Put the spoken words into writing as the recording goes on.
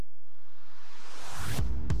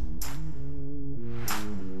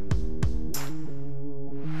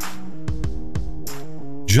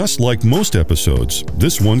Just like most episodes,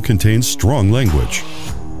 this one contains strong language.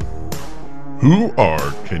 Who are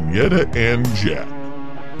Kenyetta and Jack?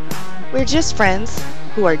 We're just friends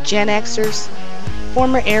who are Gen Xers,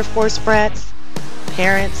 former Air Force brats,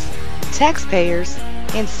 parents, taxpayers,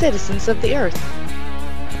 and citizens of the earth.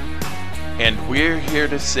 And we're here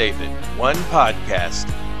to save it, one podcast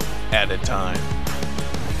at a time.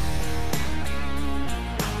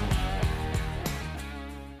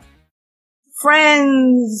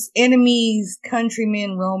 Friends, enemies,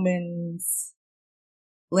 countrymen, Romans,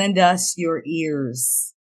 lend us your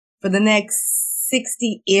ears. For the next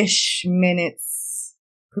 60-ish minutes,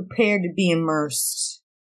 prepare to be immersed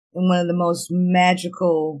in one of the most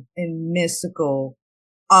magical and mystical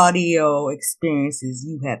audio experiences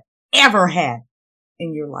you have ever had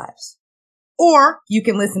in your lives. Or you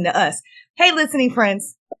can listen to us. Hey, listening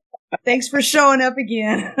friends, thanks for showing up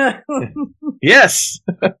again. Yes.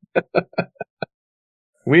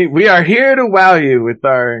 We are here to wow you with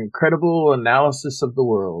our incredible analysis of the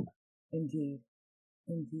world. Indeed.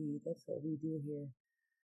 Indeed. That's what we do here.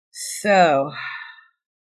 So,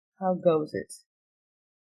 how goes it?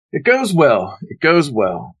 It goes well. It goes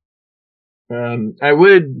well.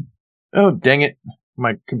 Oh, dang it.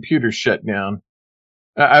 My computer shut down.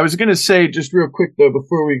 I was going to say just real quick though,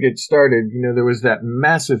 before we get started, there was that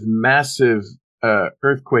massive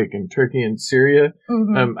earthquake in Turkey and Syria.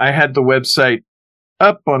 Mm-hmm. I had the website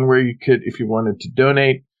up on where you could, if you wanted to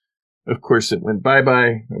donate. Of course, it went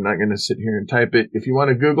bye-bye. I'm not going to sit here and type it. If you want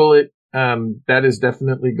to Google it, that is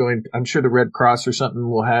definitely I'm sure the Red Cross or something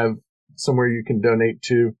will have somewhere you can donate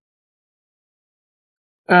to.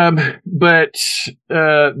 But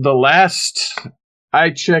the last I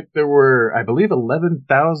checked, there were, I believe,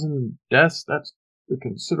 11,000 deaths. That's a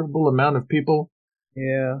considerable amount of people.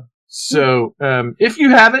 Yeah. So, if you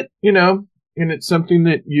have it, and it's something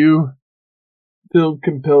that you feel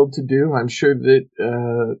compelled to do, I'm sure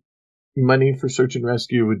that money for search and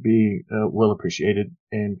rescue would be well appreciated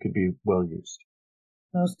and could be well used.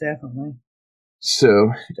 Most definitely.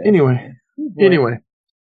 So, anyway,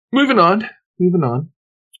 moving on.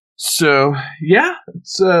 So, yeah,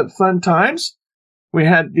 it's fun times. We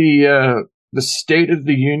had the State of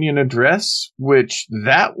the Union address, which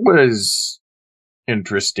that was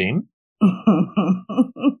interesting.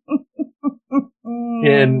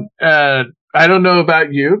 And I don't know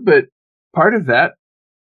about you, but part of that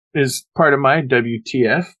is part of my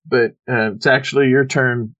WTF, but it's actually your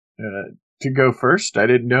turn to go first. I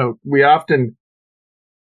didn't know. We often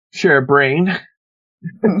share a brain.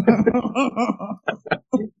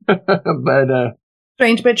 But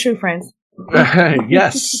strange but true, friends.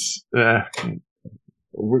 Yes.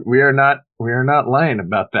 We are not lying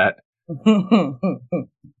about that.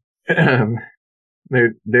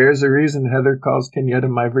 There's a reason Heather calls Kenyetta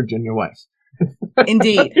my Virginia wife.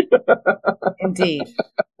 Indeed.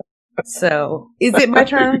 So, is it my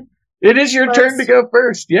turn? It is your turn to go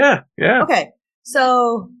first. Yeah. Okay.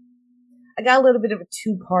 So, I got a little bit of a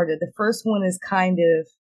two-parter. The first one is kind of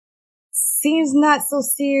seems not so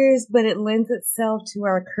serious, but it lends itself to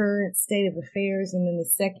our current state of affairs. And then the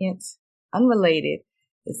second, unrelated,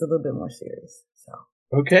 is a little bit more serious. So,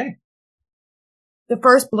 okay. The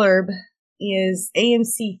first blurb is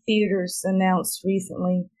AMC Theaters announced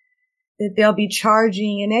recently that they'll be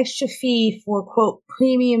charging an extra fee for, quote,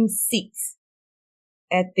 premium seats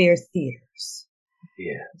at their theaters.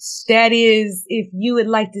 Yes. That is, if you would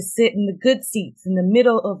like to sit in the good seats in the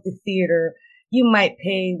middle of the theater, you might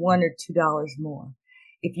pay $1 or $2 more.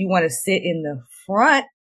 If you want to sit in the front,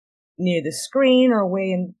 near the screen or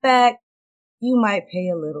way in the back, you might pay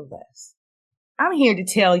a little less. I'm here to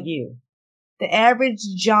tell you, the average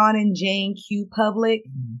John and Jane Q public,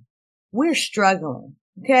 we're struggling,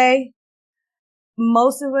 okay?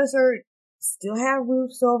 Most of us still have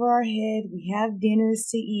roofs over our head. We have dinners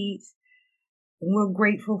to eat, and we're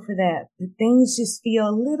grateful for that. But things just feel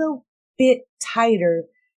a little bit tighter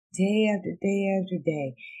day after day after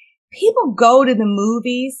day. People go to the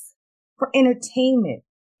movies for entertainment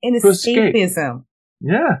and escapism.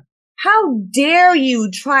 Yeah. How dare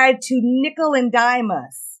you try to nickel and dime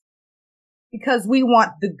us because we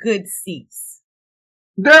want the good seats?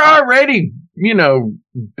 They're already,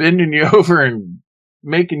 bending you over and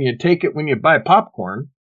making you take it when you buy popcorn.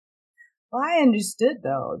 Well, I understood,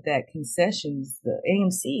 though, that concessions, the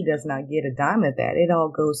AMC does not get a dime of that. It all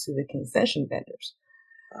goes to the concession vendors.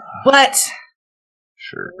 But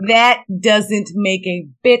sure, that doesn't make a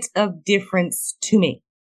bit of difference to me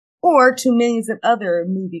or to millions of other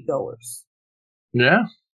moviegoers. Yeah.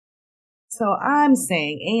 So I'm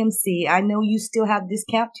saying, AMC, I know you still have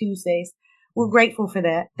Discount Tuesdays. We're grateful for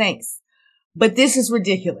that. Thanks. But this is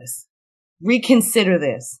ridiculous. reconsider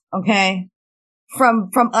this, okay? From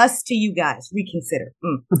us to you guys, reconsider.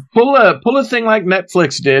 Pull a thing like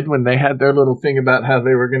Netflix did when they had their little thing about how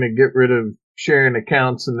they were going to get rid of sharing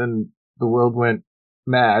accounts, and then the world went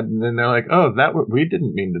mad, and then they're like, "Oh, we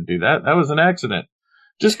didn't mean to do that. That was an accident."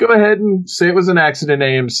 Just go ahead and say it was an accident,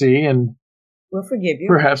 AMC, and we'll forgive you.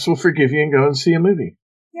 Perhaps we'll forgive you and go and see a movie.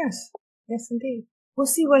 Yes, indeed. We'll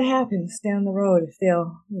see what happens down the road if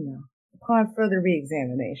they'll, upon further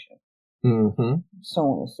re-examination. Mm-hmm. So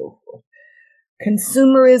on and so forth.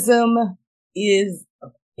 Consumerism is a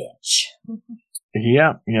bitch.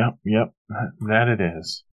 Yep. That it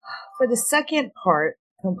is. For the second part,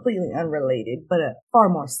 completely unrelated, but far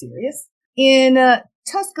more serious. In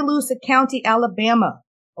Tuscaloosa County, Alabama,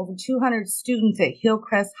 over 200 students at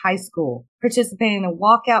Hillcrest High School participated in a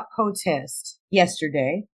walkout protest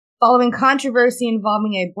yesterday following controversy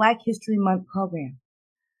involving a Black History Month program.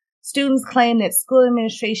 Students claim that school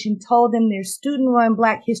administration told them their student-run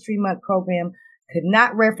Black History Month program could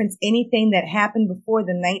not reference anything that happened before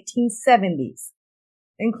the 1970s,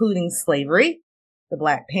 including slavery, the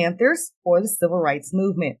Black Panthers, or the Civil Rights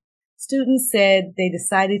Movement. Students said they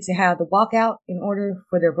decided to have the walkout in order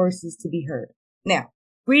for their voices to be heard. Now,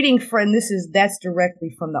 reading from that's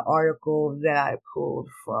directly from the article that I pulled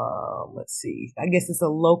from, I guess it's a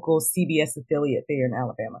local CBS affiliate there in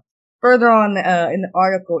Alabama. Further on in the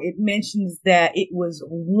article, it mentions that it was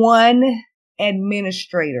one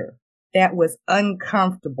administrator that was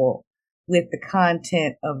uncomfortable with the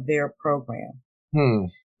content of their program.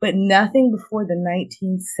 But nothing before the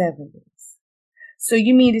 1970s. So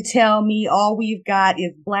you mean to tell me all we've got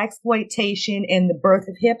is blaxploitation and the birth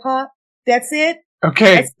of hip hop? That's it?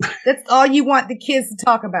 Okay. That's all you want the kids to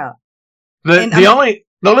talk about. The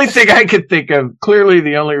only thing I could think of, clearly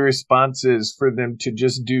the only response is for them to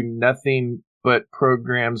just do nothing but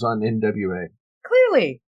programs on NWA.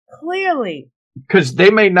 Clearly. Because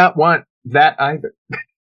they may not want that either.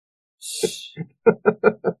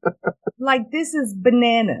 Like, this is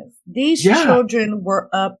bananas. These children were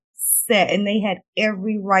upset, and they had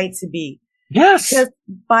every right to be. Yes. Because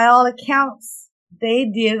by all accounts, they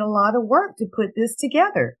did a lot of work to put this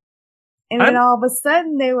together. And then all of a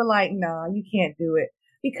sudden they were like, nah, you can't do it.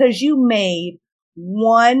 Because you made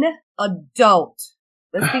one adult.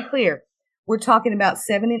 Let's be clear. We're talking about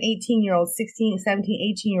 7 and 18-year-olds, 16,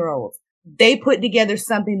 17, 18-year-olds. They put together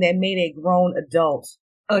something that made a grown adult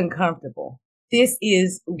uncomfortable. This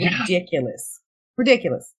is ridiculous.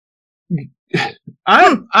 Ridiculous.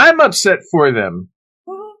 I'm upset for them.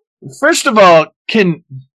 First of all,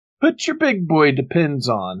 put your big boy depends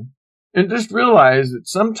on, and just realize that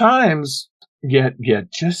sometimes you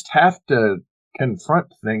just have to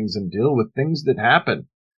confront things and deal with things that happen.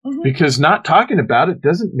 Mm-hmm. Because not talking about it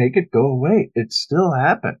doesn't make it go away. It still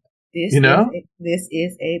happened. This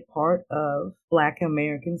is a part of Black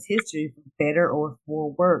Americans' history, for better or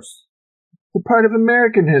for worse. A part of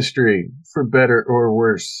American history, for better or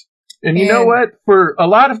worse. And you know what? For a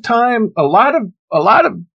lot of time, a lot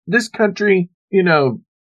of this country,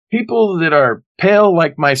 people that are pale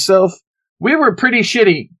like myself, we were pretty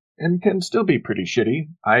shitty and can still be pretty shitty,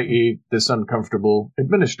 i.e. this uncomfortable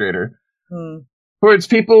administrator, towards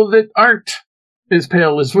people that aren't as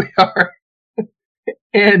pale as we are.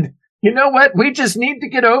 And you know what? We just need to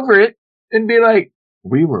get over it and be like,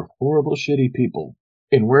 we were horrible, shitty people.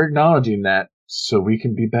 And we're acknowledging that so we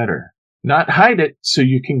can be better. Not hide it so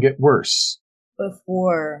you can get worse. But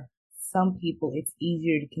for some people, it's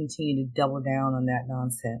easier to continue to double down on that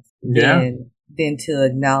nonsense than to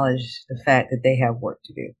acknowledge the fact that they have work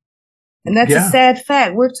to do. And that's a sad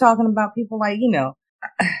fact. We're talking about people like,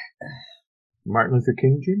 Martin Luther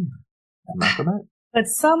King Jr. Malcolm X. But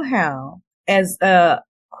somehow, as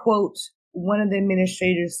quote, one of the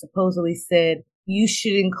administrators supposedly said, you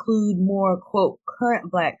should include more, quote,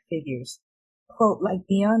 current Black figures, quote, like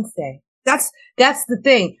Beyonce. That's the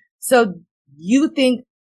thing. So you think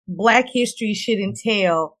Black history should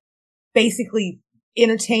entail basically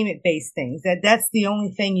entertainment-based things. That's the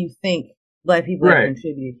only thing you think Black people have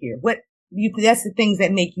contributed here. That's the things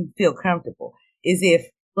that make you feel comfortable, is if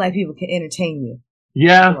Black people can entertain you.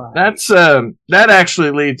 Yeah, that's that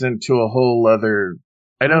actually leads into a whole other.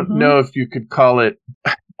 I don't know if you could call it.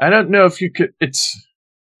 I don't know if you could.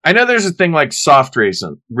 I know there's a thing like soft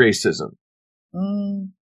racism.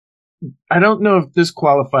 I don't know if this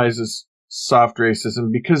qualifies as soft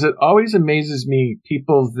racism, because it always amazes me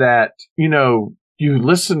people that, you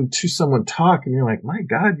listen to someone talk and you're like, my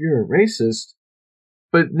God, you're a racist.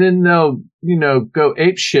 But then they'll, go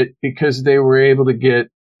ape shit because they were able to get,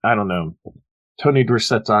 I don't know, Tony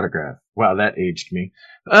Dorsett's autograph. Wow, that aged me.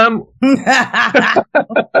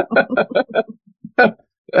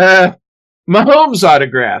 Mahomes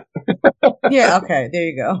autograph. Yeah, okay, there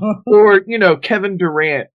you go. Or, Kevin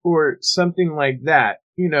Durant or something like that.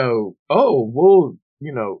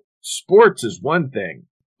 Sports is one thing,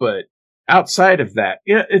 but outside of that,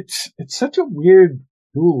 it's such a weird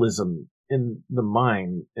dualism in the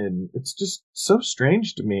mind, and it's just so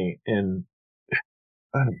strange to me. And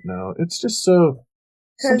I don't know, it's just so.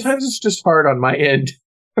 Sometimes it's just hard on my end.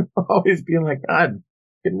 Always being like, God,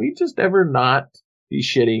 can we just ever not be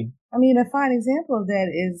shitty? I mean, a fine example of that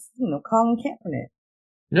is, Colin Kaepernick.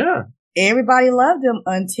 Yeah. Everybody loved him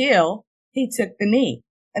until he took the knee.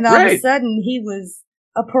 And all of a sudden, he was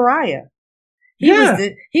a pariah. He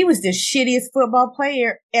was the shittiest football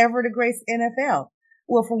player ever to grace NFL.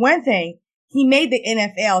 Well, for one thing, he made the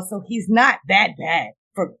NFL, so he's not that bad,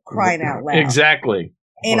 for crying out loud. Exactly.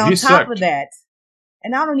 And on top of that,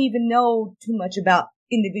 and I don't even know too much about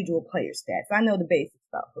individual player stats. I know the basics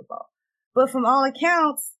about football. But from all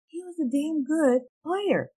accounts, he was a damn good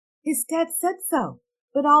player. His stats said so.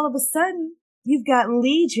 But all of a sudden, you've got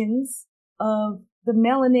legions of the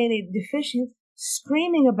melanated deficients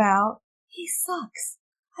screaming about, he sucks.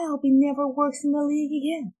 I hope he never works in the league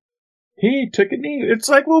again. He took a knee. It's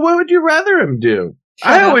like, well, what would you rather him do?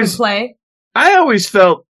 I always play. I always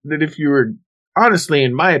felt that if you were, honestly,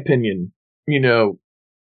 in my opinion,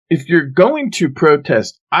 if you're going to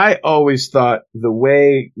protest, I always thought the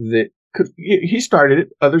way that he started it,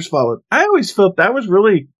 others followed. I always felt that was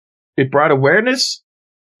really, it brought awareness,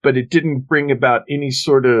 but it didn't bring about any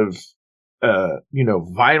sort of,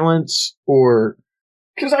 violence or,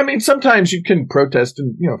 because I mean, sometimes you can protest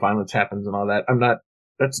and, violence happens and all that.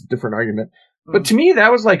 That's a different argument. But to me,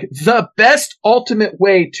 that was like the best ultimate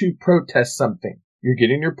way to protest something. You're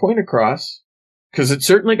getting your point across, because it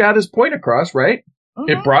certainly got his point across, right? Mm-hmm.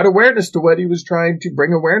 It brought awareness to what he was trying to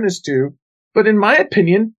bring awareness to. But in my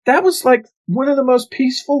opinion, that was like one of the most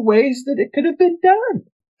peaceful ways that it could have been done.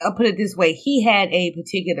 I'll put it this way. He had a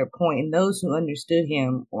particular point, and those who understood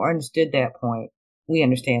him or understood that point, we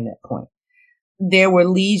understand that point. There were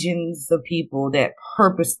legions of people that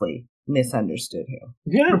purposely misunderstood him.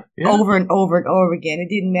 Yeah. Over and over and over again. It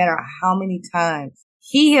didn't matter how many times.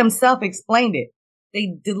 He himself explained it.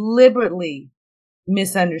 They deliberately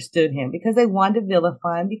misunderstood him because they wanted to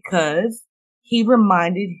vilify him, because he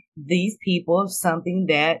reminded these people of something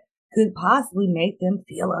that could possibly make them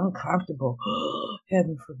feel uncomfortable.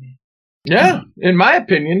 Heaven forbid. Yeah, in my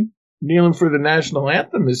opinion, kneeling for the national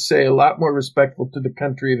anthem is, say, a lot more respectful to the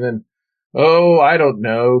country than, I don't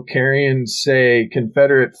know, carrying, say,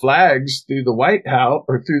 Confederate flags through the White House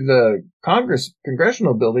or through the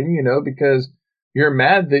congressional building, because you're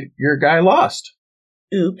mad that your guy lost.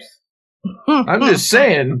 Oops. I'm just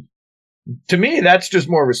saying, to me, that's just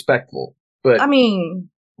more respectful. But I mean,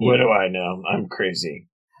 what do I know? I'm crazy.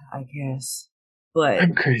 I guess. But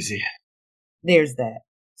I'm crazy. There's that.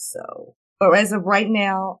 So, but as of right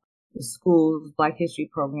now, the school's Black History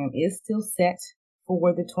program is still set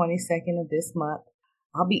for the 22nd of this month.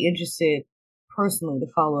 I'll be interested personally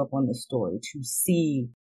to follow up on the story to see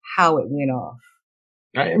how it went off.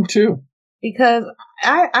 I am too. Because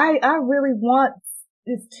I really want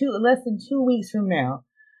this less than 2 weeks from now.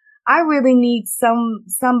 I really need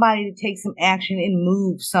somebody to take some action and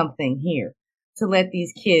move something here to let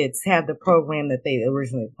these kids have the program that they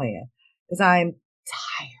originally planned. Because I'm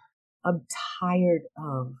tired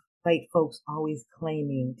of white folks always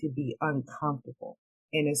claiming to be uncomfortable.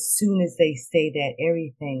 And as soon as they say that,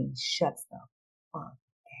 everything shuts the fuck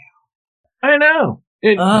down. I know.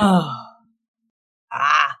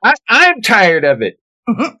 I'm tired of it.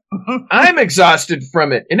 I'm exhausted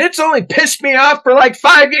from it. And it's only pissed me off for like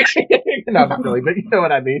 5 years. No, not really, but you know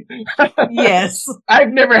what I mean. Yes. I've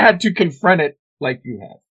never had to confront it like you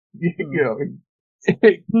have.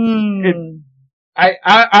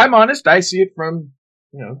 I'm honest. I see it from,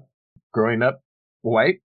 growing up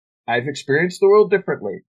white. I've experienced the world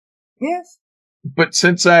differently. Yes. But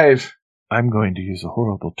since I'm going to use a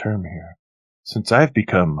horrible term here, since I've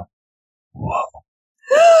become woke.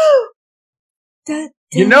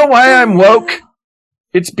 You know why I'm woke?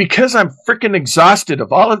 It's because I'm freaking exhausted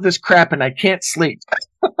of all of this crap and I can't sleep.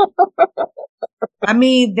 I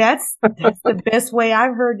mean, that's the best way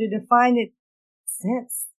I've heard to define it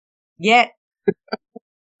since. Yet,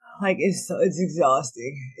 like, it's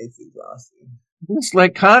exhausting. It's exhausting. It's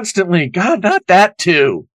like constantly, God, not that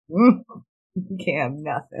too. You can't have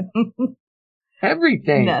nothing.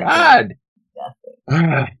 Everything. Nothing. God.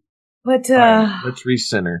 Nothing. But, right, let's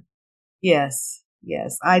recenter. Yes.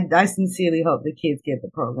 I sincerely hope the kids get the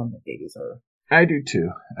program that they deserve. I do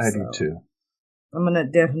too. I do too. I'm going to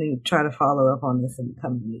definitely try to follow up on this in the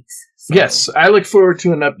coming weeks. So. Yes, I look forward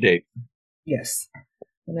to an update. Yes.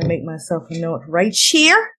 I'm going to make myself a note right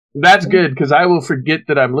here. That's good, because I will forget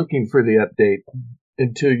that I'm looking for the update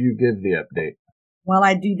until you give the update. While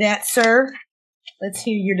I do that, sir, let's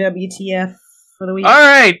hear your WTF for the week. All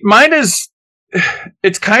right. Mine is,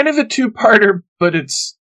 it's kind of a two-parter, but it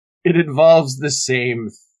involves the same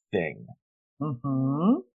thing.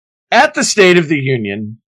 Mm-hmm. At the State of the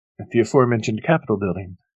Union, at the aforementioned Capitol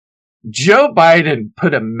building, Joe Biden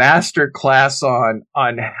put a master class on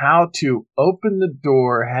how to open the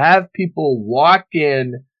door, have people walk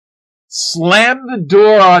in, slam the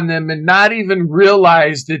door on them, and not even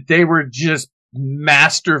realize that they were just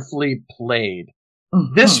masterfully played.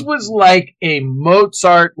 Mm-hmm. This was like a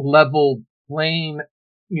Mozart level playing,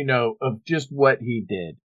 of just what he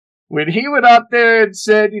did. When he went up there and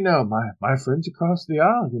said, my friends across the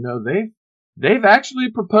aisle, they've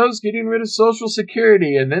actually proposed getting rid of Social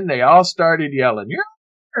Security. And then they all started yelling,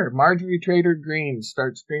 "You're Marjorie Taylor Greene,"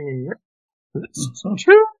 start screaming, "This is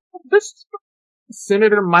true. This is true."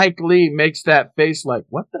 Senator Mike Lee makes that face like,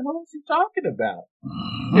 what the hell is he talking about?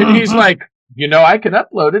 And he's like, I can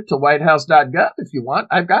upload it to whitehouse.gov if you want.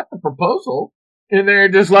 I've got the proposal. And they're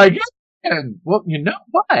just like, yeah. Well, you know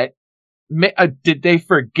what? Did they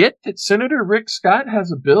forget that Senator Rick Scott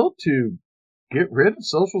has a bill to get rid of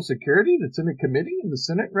Social Security that's in a committee in the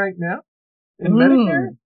Senate right now in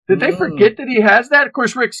Medicare? Did they forget that he has that? Of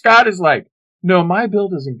course, Rick Scott is like, no, my bill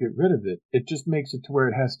doesn't get rid of it. It just makes it to where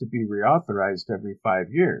it has to be reauthorized every 5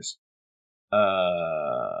 years.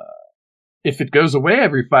 If it goes away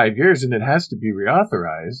every 5 years and it has to be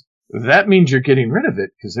reauthorized, that means you're getting rid of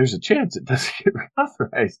it because there's a chance it doesn't get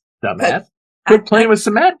reauthorized, dumbass. Quit playing with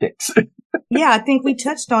semantics. Yeah, I think we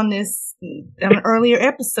touched on this in an earlier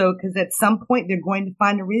episode because at some point they're going to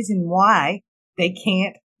find a reason why they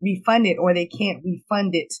can't refund it or they can't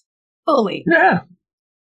refund it fully. Yeah.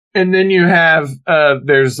 And then you have,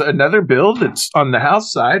 there's another bill that's on the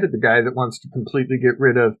House side of the guy that wants to completely get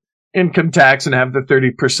rid of income tax and have the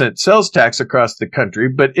 30% sales tax across the country,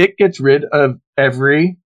 but it gets rid of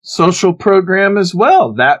every social program as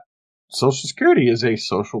well. That Social Security is a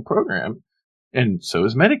social program, and so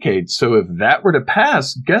is Medicaid. So if that were to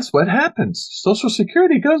pass, guess what happens? Social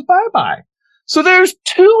Security goes bye-bye. So there's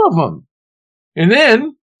two of them. And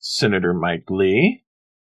then Senator Mike Lee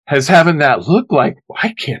has having that look like,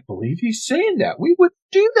 I can't believe he's saying that. We wouldn't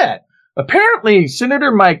do that. Apparently,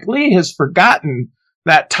 Senator Mike Lee has forgotten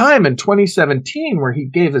that time in 2017 where he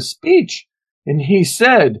gave a speech and he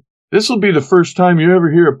said, this will be the first time you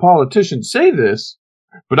ever hear a politician say this,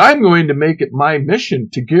 but I'm going to make it my mission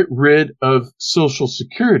to get rid of Social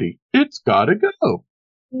Security. It's gotta go.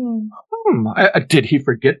 Did he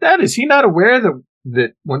forget that? Is he not aware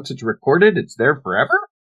that once it's recorded, it's there forever?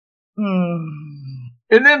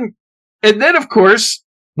 And then, of course,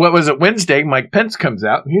 what was it, Wednesday, Mike Pence comes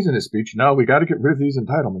out, and he's in his speech, no, we got to get rid of these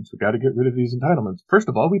entitlements. We got to get rid of these entitlements. First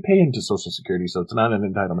of all, we pay into Social Security, so it's not an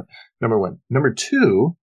entitlement. Number one. Number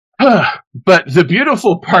two, but the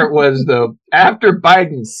beautiful part was, though, after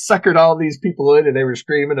Biden suckered all these people in, and they were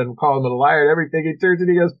screaming and calling him a liar and everything, he turns and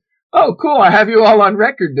he goes, oh, cool, I have you all on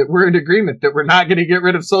record that we're in agreement that we're not going to get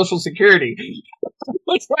rid of Social Security.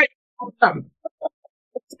 Looks like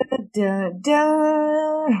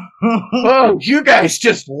oh, you guys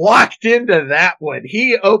just walked into that one.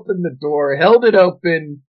 He opened the door, held it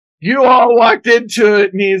open. You all walked into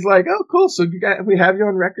it, and he's like, oh, cool. So we have you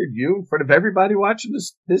on record, you in front of everybody watching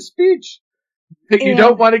this speech. That you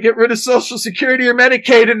don't want to get rid of Social Security or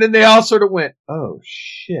Medicaid. And then they all sort of went, oh,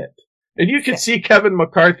 shit. And you can see Kevin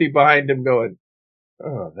McCarthy behind him going,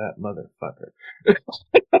 oh, that motherfucker.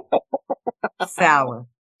 Sour.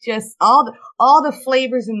 Just all the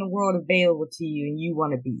flavors in the world available to you, and you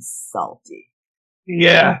want to be salty.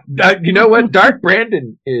 Yeah. You know what? Dark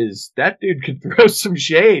Brandon is, that dude could throw some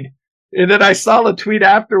shade. And then I saw a tweet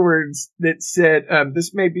afterwards that said,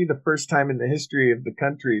 this may be the first time in the history of the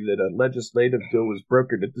country that a legislative bill was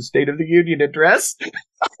brokered at the State of the Union address.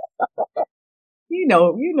 You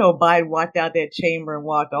know, Biden walked out that chamber and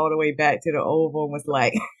walked all the way back to the Oval and was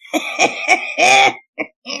like,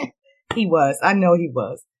 I know he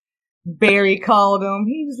was. Barry called him.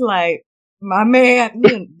 He was like, my man.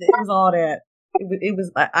 It was all that. It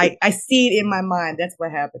was. I see it in my mind. That's what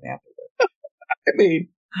happened afterwards. I mean,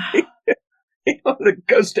 the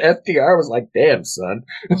ghost of FDR was like, damn, son.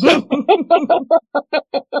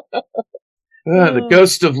 The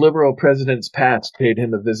ghost of liberal presidents past paid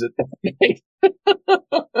him a visit.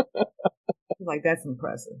 Like, that's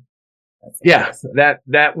impressive. Yeah,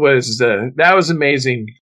 that was amazing.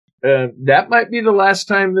 That might be the last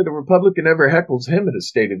time that a Republican ever heckles him at a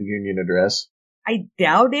State of the Union address. I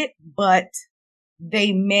doubt it, but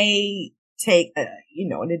they may take,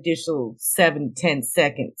 an additional 7-10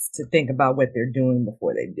 seconds to think about what they're doing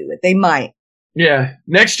before they do it. They might. Yeah.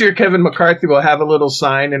 Next year, Kevin McCarthy will have a little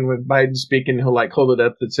sign, and with Biden speaking, he'll hold it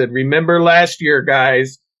up that said, "Remember last year,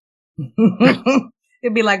 guys."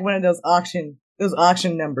 It'd be like one of those auction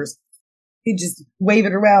numbers. He'd just wave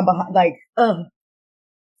it around behind,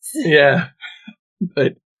 Yeah.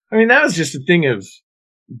 But, that was just a thing of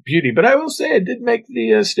beauty. But I will say it did make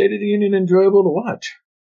the State of the Union enjoyable to watch.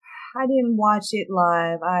 I didn't watch it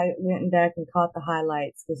live. I went back and caught the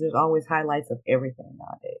highlights because there's always highlights of everything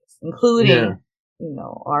nowadays, including,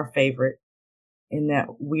 our favorite in that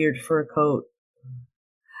weird fur coat.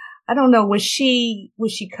 I don't know. Was she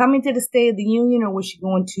coming to the State of the Union, or was she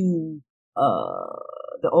going to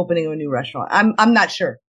the opening of a new restaurant? I'm not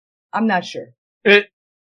sure.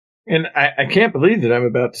 And I can't believe that I'm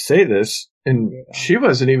about to say this, and she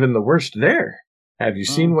wasn't even the worst there. Have you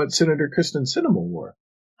seen what Senator Kristen Sinema wore?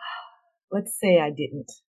 Let's say I didn't.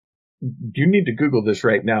 You need to Google this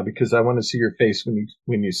right now because I want to see your face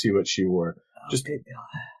when you see what she wore. Just good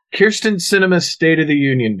God. Kirsten Sinema's State of the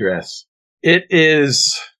Union dress. It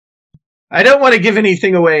is. I don't want to give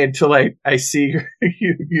anything away until I see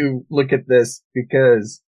you look at this,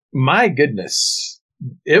 because my goodness,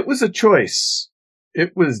 it was a choice.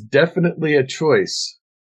 It was definitely a choice.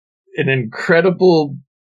 An incredible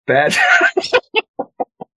bad.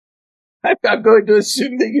 I'm going to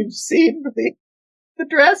assume that you've seen the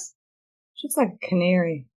dress. She looks like a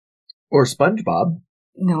canary. Or SpongeBob.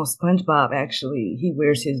 No, SpongeBob, actually, he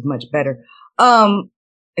wears his much better. And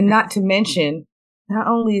not to mention, not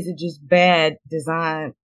only is it just bad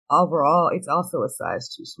design overall, it's also a size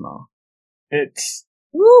too small. It's...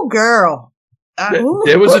 Ooh, girl.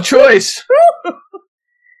 There was a choice.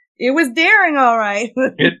 It was daring, all right.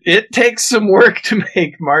 It takes some work to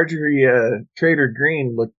make Marjorie Trader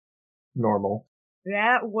Green look normal.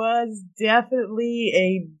 That was definitely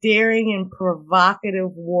a daring and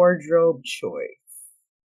provocative wardrobe choice.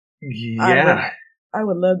 Yeah. I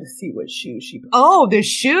would love to see what shoes she... Oh, the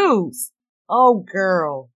shoes! Oh,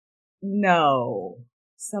 girl. No.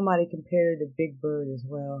 Somebody compared her to Big Bird as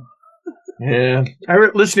well. Yeah.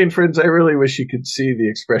 Listening friends, I really wish you could see the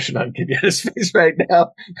expression on Kenyatta's face right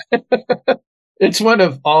now. It's one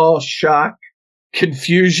of all shock,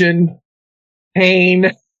 confusion,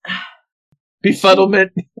 pain, befuddlement,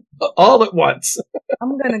 all at once.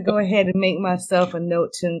 I'm going to go ahead and make myself a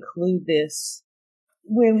note to include this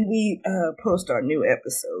when we post our new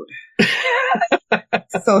episode.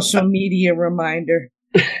 Social media reminder.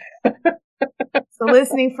 So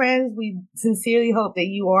listening friends, we sincerely hope that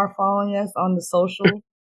you are following us on the social,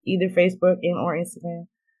 either Facebook or Instagram,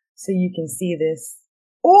 so you can see this.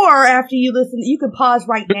 Or after you listen, you can pause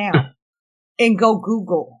right now and go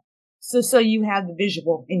Google. So you have the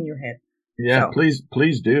visual in your head. Yeah, so,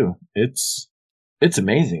 please do. It's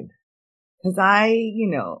amazing. Cause I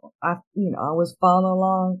was following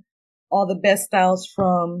along all the best styles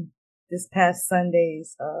from this past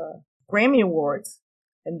Sunday's, Grammy Awards.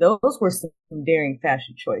 And those were some daring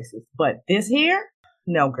fashion choices. But this here?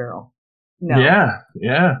 No, girl. No.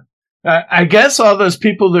 Yeah. I guess all those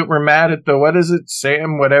people that were mad at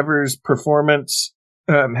Sam whatever's performance,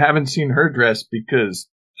 haven't seen her dress because,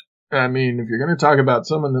 if you're going to talk about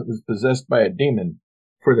someone that was possessed by a demon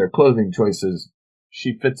for their clothing choices,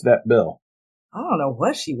 she fits that bill. I don't know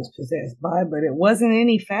what she was possessed by, but it wasn't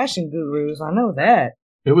any fashion gurus. I know that.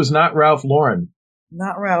 It was not Ralph Lauren.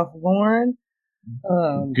 Not Ralph Lauren.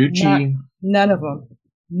 Gucci. None of them.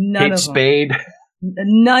 Kate Spade.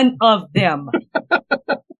 None of them.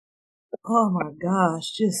 Oh my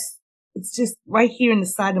gosh. It's just right here in the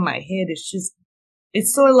side of my head.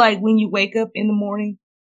 It's sort of like when you wake up in the morning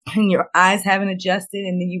and your eyes haven't adjusted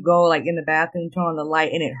and then you go like in the bathroom, turn on the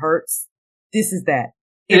light and it hurts. This is that.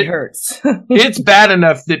 It hurts. It's bad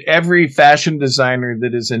enough that every fashion designer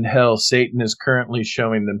that is in hell, Satan is currently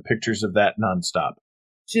showing them pictures of that nonstop.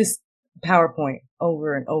 Just PowerPoint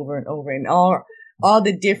over and over and over and all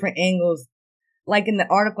the different angles. Like in the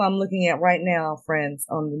article I'm looking at right now, friends,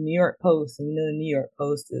 on the New York Post, and the New York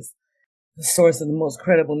Post is the source of the most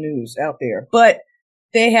credible news out there. But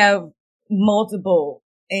they have multiple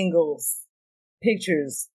angles,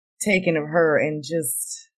 pictures taken of her, and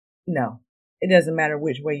just no. It doesn't matter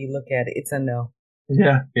which way you look at it. It's a no.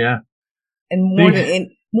 Yeah. And more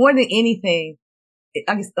than anything,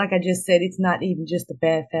 like I just said, it's not even just a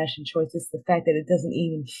bad fashion choice. It's the fact that it doesn't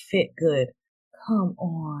even fit good. Come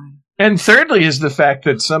on. And thirdly is the fact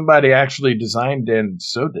that somebody actually designed and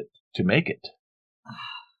sewed it to make it.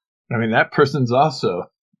 That person's also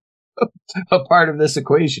a part of this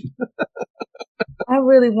equation. I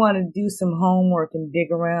really want to do some homework and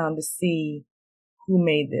dig around to see who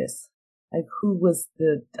made this. Like, who was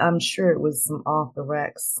I'm sure it was some off the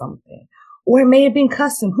rack something. Or it may have been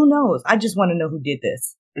custom. Who knows? I just want to know who did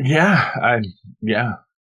this. Yeah,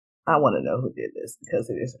 I want to know who did this because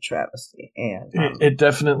it is a travesty. And it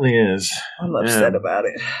definitely is. I'm upset about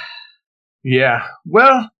it. Yeah.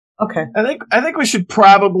 Well, okay. I think we should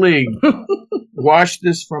probably wash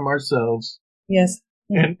this from ourselves. Yes.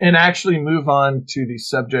 And actually move on to the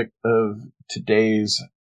subject of today's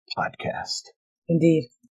podcast. Indeed.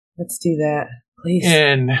 Let's do that, please.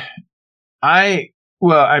 And I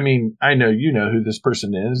know you know who this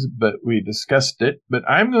person is, but we discussed it. But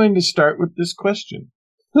I'm going to start with this question.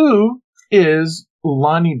 Who is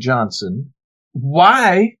Lonnie Johnson?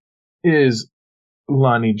 Why is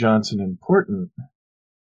Lonnie Johnson important?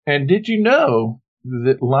 And did you know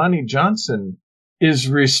that Lonnie Johnson is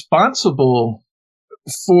responsible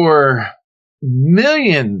for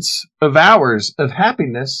millions of hours of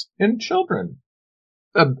happiness in children?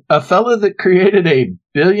 A fellow that created a $1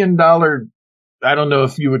 billion, I don't know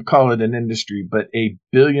if you would call it an industry, but a $1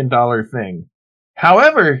 billion thing.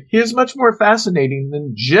 However, he is much more fascinating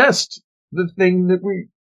than just the thing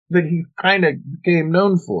that he kind of became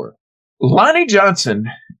known for. Lonnie Johnson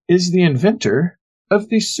is the inventor of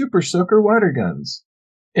the Super Soaker water guns.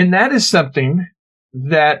 And that is something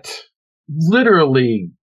that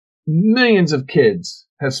literally millions of kids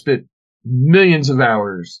have spent millions of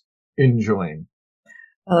hours enjoying.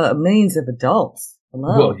 Millions of adults.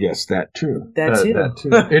 Hello. Well, yes, that too. That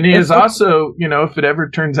too. And he is also, if it ever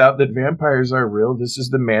turns out that vampires are real, this is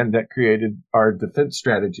the man that created our defense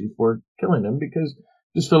strategy for killing them, because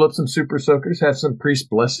just fill up some super soakers, have some priests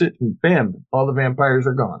bless it, and bam, all the vampires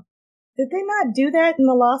are gone. Did they not do that in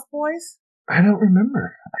The Lost Boys? I don't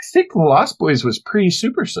remember. I think The Lost Boys was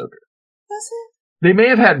pre-super soaker. Was it? They may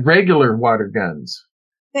have had regular water guns.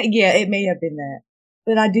 Yeah, it may have been that.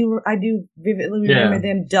 But I do vividly remember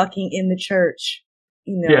them ducking in the church,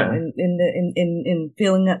 and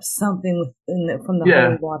filling up something from the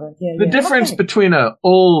holy water. Yeah, the difference between a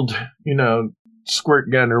old, squirt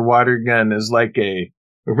gun or water gun is like a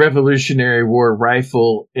Revolutionary War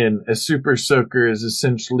rifle, and a super soaker is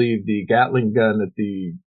essentially the Gatling gun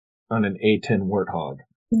on an A-10 Warthog.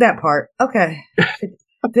 That part, okay.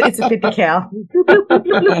 It's a 50 cal.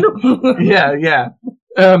 Yeah.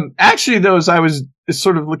 Actually, though, as I was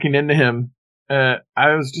sort of looking into him,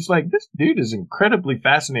 I was just like, this dude is incredibly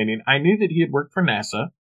fascinating. I knew that he had worked for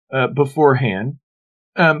NASA beforehand,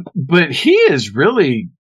 but he is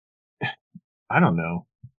really, I don't know,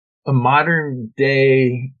 a modern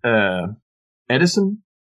day Edison.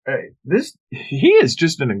 He is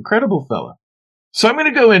just an incredible fellow. So I'm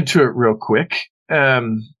going to go into it real quick.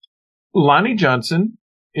 Lonnie Johnson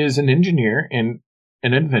is an engineer and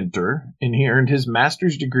an inventor, and he earned his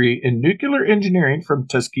master's degree in nuclear engineering from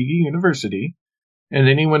Tuskegee University, and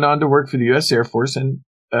then he went on to work for the U.S. Air Force and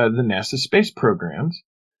the NASA space programs.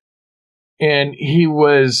 And he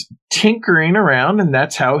was tinkering around, and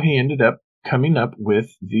that's how he ended up coming up with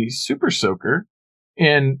the Super Soaker.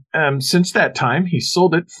 And since that time, he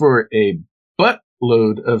sold it for a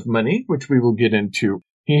buttload of money, which we will get into.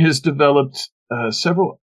 He has developed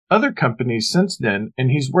several other companies since then, and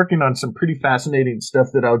he's working on some pretty fascinating stuff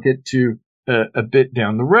that I'll get to a bit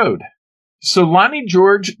down the road. So Lonnie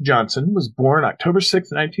George Johnson was born October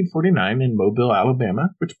 6, 1949 in Mobile, Alabama,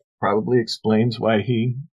 which probably explains why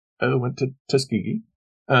he went to Tuskegee.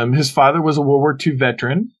 His father was a World War II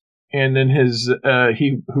veteran, and then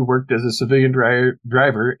who worked as a civilian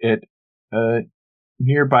driver at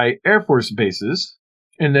nearby Air Force bases.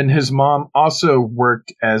 And then his mom also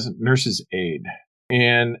worked as a nurse's aide.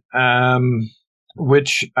 And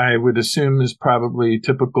which I would assume is probably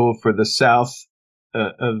typical for the South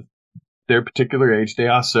of their particular age. They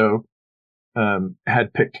also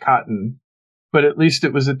had picked cotton, but at least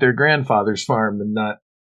it was at their grandfather's farm and not,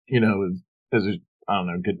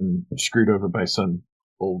 getting screwed over by some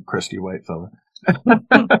old crusty white fella.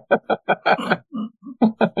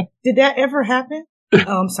 Did that ever happen?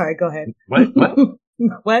 Oh, I'm sorry. Go ahead. What?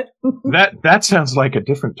 What? That sounds like a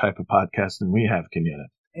different type of podcast than we have, Kenyetta.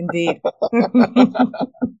 Indeed.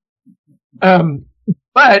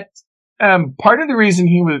 But part of the reason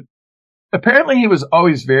he was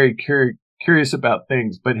always very curious about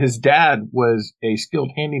things, but his dad was a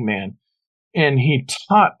skilled handyman, and he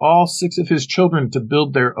taught all 6 of his children to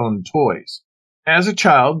build their own toys. As a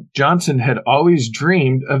child, Johnson had always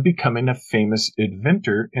dreamed of becoming a famous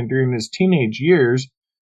inventor, and during his teenage years,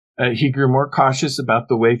 he grew more cautious about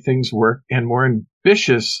the way things worked and more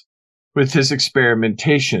ambitious with his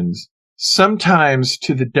experimentations, sometimes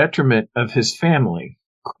to the detriment of his family.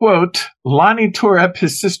 Quote, Lonnie tore up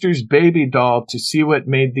his sister's baby doll to see what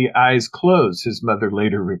made the eyes close, his mother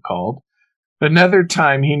later recalled. Another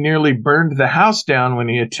time, he nearly burned the house down when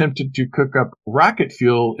he attempted to cook up rocket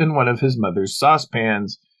fuel in one of his mother's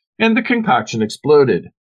saucepans, and the concoction exploded.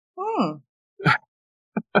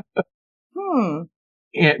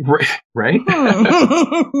 And, right?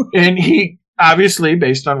 And he, obviously,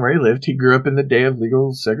 based on where he lived, he grew up in the day of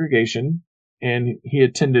legal segregation, and he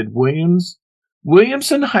attended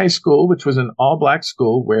Williamson High School, which was an all-black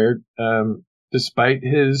school where, despite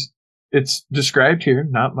his, it's described here,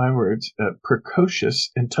 not my words,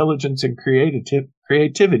 precocious intelligence and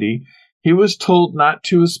creativity, he was told not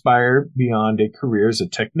to aspire beyond a career as a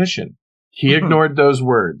technician. He ignored those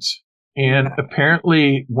words. And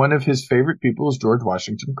apparently one of his favorite people is George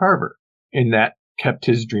Washington Carver, and that kept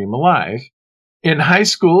his dream alive. In high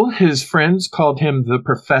school, his friends called him the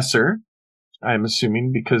Professor, I'm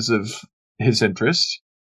assuming because of his interests.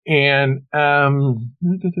 And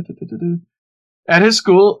at his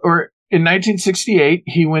school, or in 1968,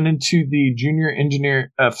 he went into the Junior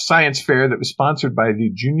Engineer Science Fair that was sponsored by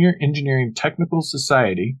the Junior Engineering Technical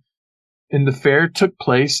Society. And the fair took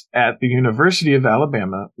place at the University of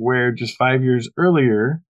Alabama, where just 5 years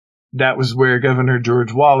earlier, that was where Governor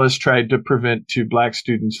George Wallace tried to prevent 2 black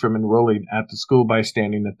students from enrolling at the school by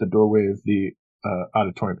standing at the doorway of the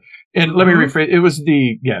auditorium. And let me rephrase, it was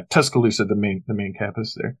Tuscaloosa, the main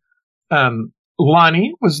campus there.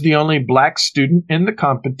 Lonnie was the only black student in the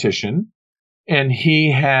competition, and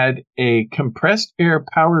he had a compressed air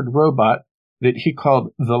powered robot that he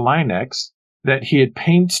called the Linex that he had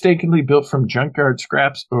painstakingly built from junkyard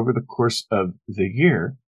scraps over the course of the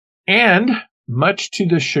year. And much to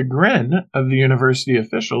the chagrin of the university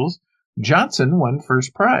officials, Johnson won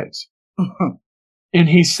first prize. And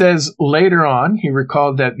he says later on, he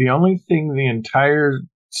recalled that the only thing the entire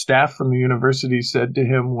staff from the university said to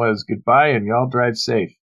him was goodbye and y'all drive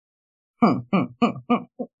safe.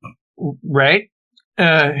 Right?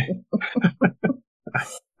 I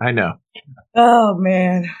know. Oh,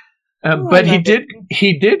 man. But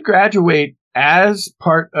he did graduate as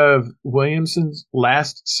part of Williamson's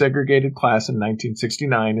last segregated class in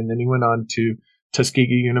 1969, and then he went on to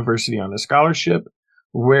Tuskegee University on a scholarship,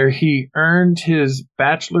 where he earned his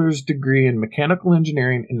bachelor's degree in mechanical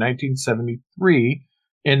engineering in 1973,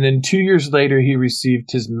 and then 2 years later he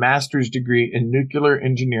received his master's degree in nuclear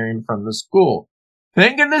engineering from the school.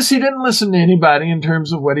 Thank goodness he didn't listen to anybody in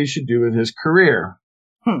terms of what he should do with his career.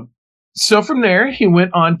 So from there, he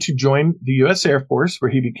went on to join the U.S. Air Force,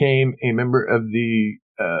 where he became a member of the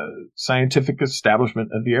scientific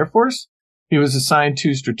establishment of the Air Force. He was assigned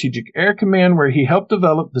to Strategic Air Command, where he helped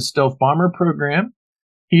develop the stealth bomber program.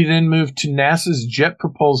 He then moved to NASA's Jet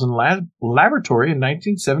Propulsion Laboratory in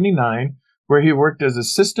 1979, where he worked as a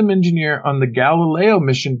system engineer on the Galileo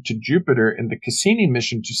mission to Jupiter and the Cassini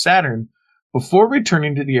mission to Saturn, before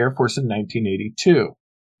returning to the Air Force in 1982.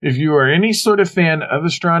 If you are any sort of fan of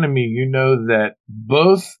astronomy, you know that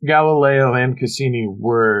both Galileo and Cassini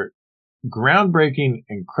were groundbreaking,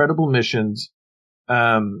 incredible missions.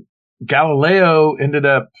 Galileo ended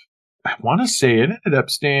up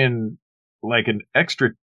staying like an extra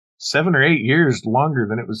 7 or 8 years longer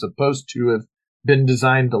than it was supposed to have been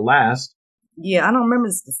designed to last. Yeah, I don't remember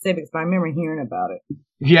the specifics, but I remember hearing about it.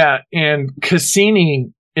 Yeah, and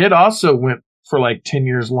Cassini, it also went for like 10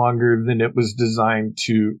 years longer than it was designed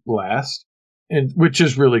to last, and which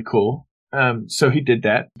is really cool. So he did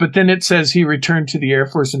that. But then it says he returned to the Air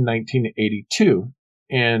Force in 1982.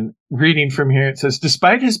 And reading from here, it says,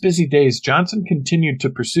 despite his busy days, Johnson continued to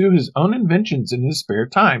pursue his own inventions in his spare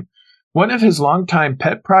time. One of his longtime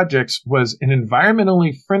pet projects was an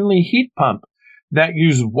environmentally friendly heat pump that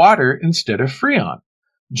used water instead of Freon.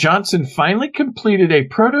 Johnson finally completed a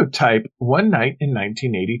prototype one night in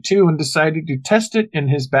 1982 and decided to test it in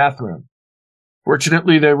his bathroom.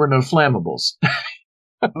 Fortunately, there were no flammables.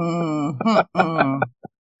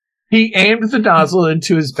 He aimed the nozzle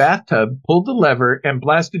into his bathtub, pulled the lever, and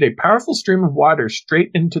blasted a powerful stream of water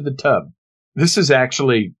straight into the tub. This is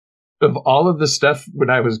actually, of all of the stuff when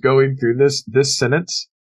I was going through this sentence,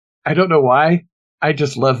 I don't know why, I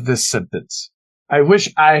just love this sentence. I wish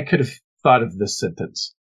I could have thought of this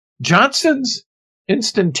sentence. Johnson's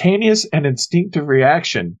instantaneous and instinctive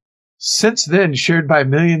reaction, since then shared by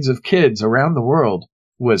millions of kids around the world,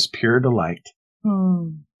 was pure delight.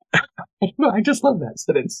 I just love that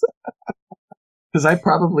sentence. Because I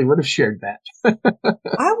probably would have shared that.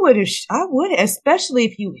 I would, especially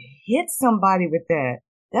if you hit somebody with that.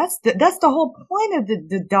 That's the whole point of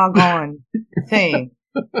the doggone thing.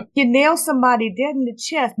 You nail somebody dead in the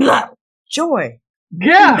chest. Blah, joy.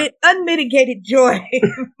 Yeah. Unmitigated joy.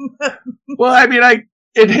 Well, I mean,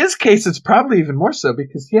 in his case, it's probably even more so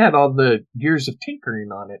because he had all the years of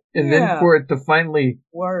tinkering on it. And then for it to finally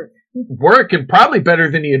work and probably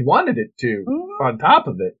better than he had wanted it to on top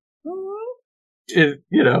of it.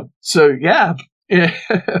 So yeah.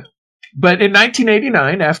 But in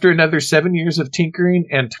 1989, after another 7 years of tinkering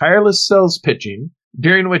and tireless sales pitching,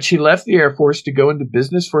 during which he left the Air Force to go into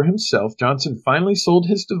business for himself, Johnson finally sold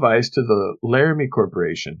his device to the Laramie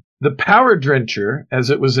Corporation. The Power Drencher, as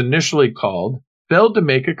it was initially called, failed to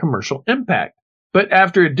make a commercial impact. But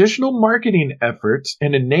after additional marketing efforts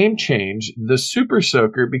and a name change, the Super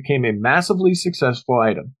Soaker became a massively successful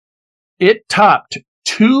item. It topped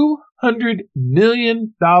 $200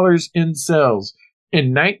 million in sales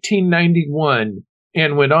in 1991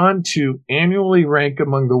 and went on to annually rank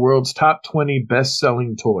among the world's top 20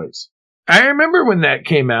 best-selling toys. I remember when that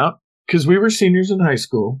came out because we were seniors in high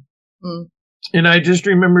school. And I just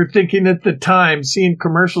remember thinking at the time, seeing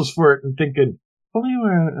commercials for it and thinking,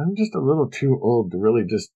 I'm just a little too old to really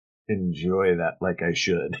just enjoy that like I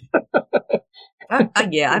should. I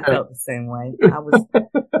felt the same way.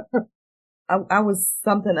 I was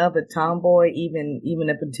something of a tomboy even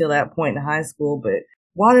up until that point in high school, but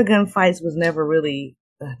water gun fights was never really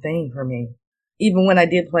a thing for me. Even when I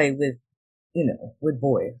did play with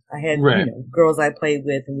boys. I had, girls I played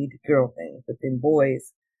with and we did girl things, but then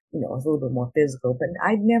boys, it was a little bit more physical, but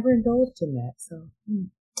I never indulged in that. So,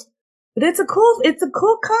 but it's a cool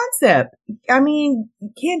concept. I mean,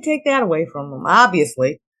 you can't take that away from them,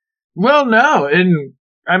 obviously. Well, no. And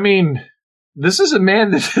I mean, this is a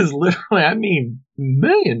man that has literally,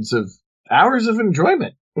 millions of hours of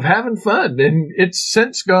enjoyment, of having fun. And it's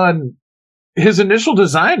since gone, his initial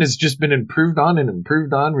design has just been improved on,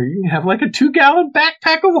 where you can have like a 2-gallon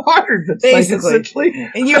backpack of water. That's basically. Like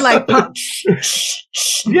essentially. And you're like,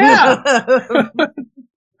 yeah.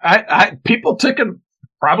 People took it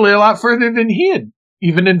probably a lot further than he had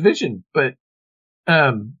even envisioned. But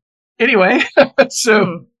anyway,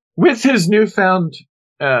 so with his newfound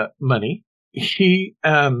money, he,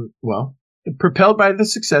 propelled by the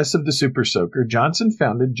success of the Super Soaker, Johnson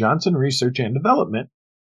founded Johnson Research and Development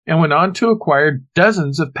and went on to acquire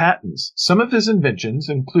dozens of patents. Some of his inventions,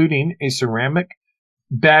 including a ceramic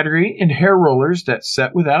battery and hair rollers that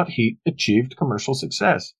set without heat, achieved commercial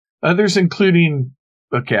success. Others including,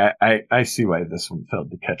 I see why this one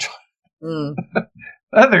failed to catch on.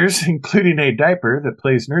 Others, including a diaper that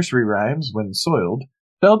plays nursery rhymes when soiled,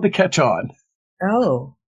 failed to catch on.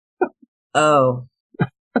 Oh.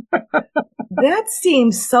 That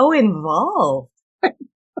seems so involved.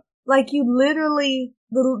 Like you literally,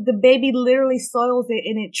 the baby literally soils it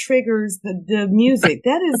and it triggers the music.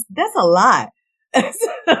 That's a lot.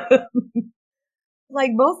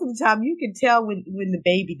 Like most of the time you can tell when the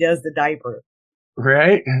baby does the diaper.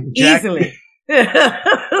 Right? Easily.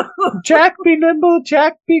 Jack be nimble,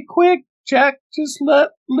 Jack be quick, Jack just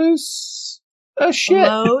let loose a shit.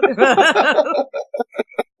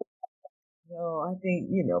 No, I think,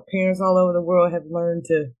 parents all over the world have learned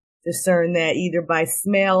to discern that either by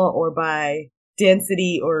smell or by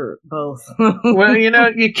density or both. Well,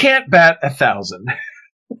 you can't bat 1,000.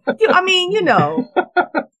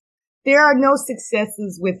 There are no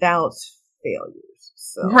successes without failures.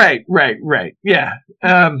 So. Right. Yeah.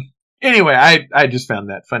 Anyway, I just found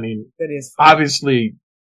that funny. That is funny. Obviously,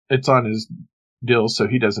 it's on his deal, so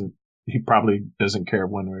he probably doesn't care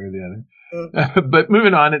one way or the other. But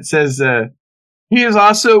moving on, it says, he has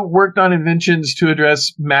also worked on inventions to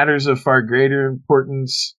address matters of far greater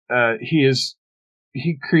importance. He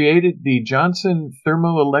created the Johnson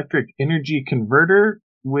Thermoelectric Energy Converter,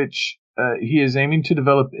 which he is aiming to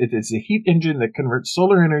develop. It is a heat engine that converts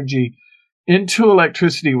solar energy into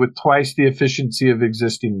electricity with twice the efficiency of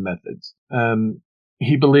existing methods.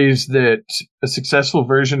 He believes that a successful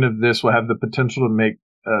version of this will have the potential to make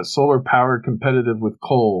solar power competitive with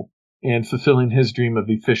coal and fulfilling his dream of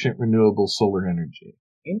efficient, renewable solar energy.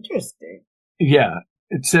 Interesting. Yeah.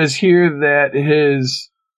 It says here that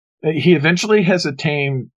he eventually has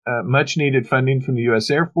attained much needed funding from the U.S.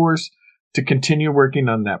 Air Force to continue working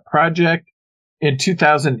on that project. In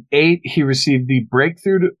 2008, he received the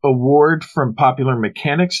Breakthrough Award from Popular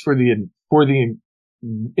Mechanics for the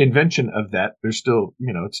invention of that. They're still,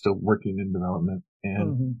 it's still working in development.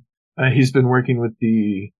 And he's been working with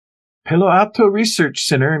the Palo Alto Research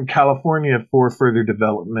Center in California for further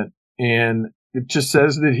development. And it just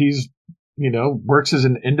says that he's, works as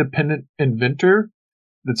an independent inventor.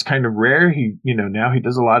 That's kind of rare. He, now he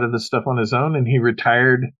does a lot of this stuff on his own, and he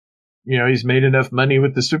retired. He's made enough money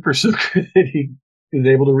with the Super Soaker that he is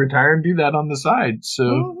able to retire and do that on the side.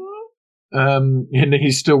 So, and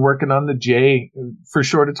he's still working on the for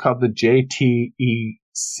short, it's called the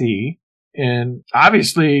JTEC, And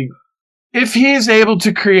obviously, if he is able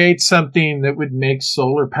to create something that would make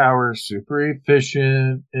solar power super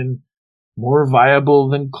efficient and more viable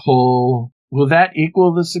than coal, will that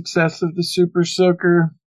equal the success of the Super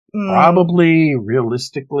Soaker? Probably,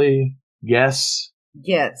 realistically, yes.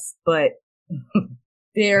 Yes, but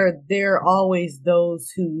there are always those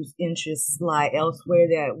whose interests lie elsewhere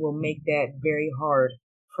that will make that very hard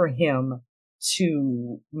for him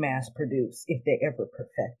to mass produce if they ever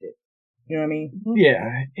perfect it. You know what I mean?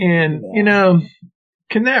 Yeah. And,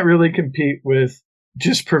 can that really compete with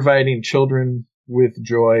just providing children with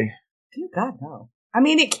joy? Dear God, no. I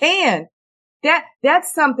mean, it can.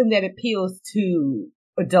 That's something that appeals to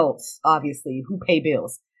adults, obviously, who pay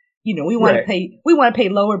bills. We want to pay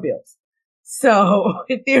lower bills. So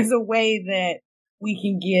if there's a way that we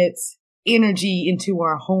can get energy into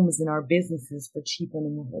our homes and our businesses for cheaper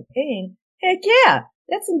than what we're paying, heck yeah,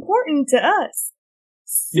 that's important to us.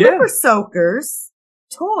 Super Soakers,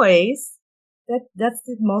 toys, that's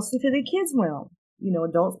mostly for the kids' realm.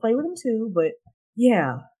 Adults play with them too, but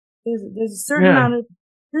yeah, there's a certain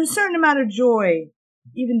amount of joy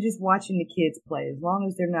even just watching the kids play, as long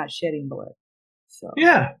as they're not shedding blood. So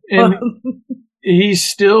yeah, and he's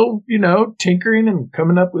still, tinkering and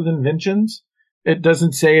coming up with inventions. It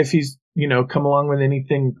doesn't say if he's, come along with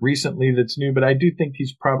anything recently that's new, but I do think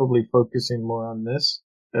he's probably focusing more on this,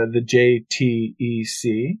 the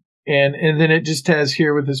JTEC. And then it just has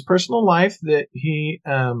here with his personal life that he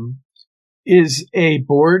is a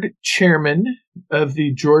board chairman of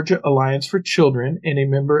the Georgia Alliance for Children and a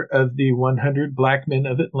member of the 100 Black Men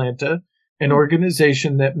of Atlanta, an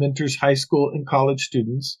organization that mentors high school and college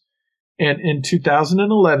students. And in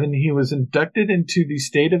 2011, he was inducted into the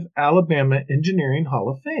State of Alabama Engineering Hall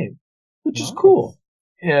of Fame, which is cool.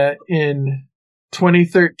 In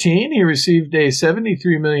 2013, he received a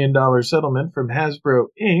 $73 million settlement from Hasbro,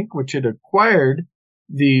 Inc., which had acquired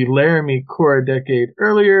the Laramie Corps a decade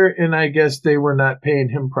earlier, and I guess they were not paying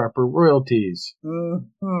him proper royalties.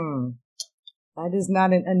 Mm-hmm. That is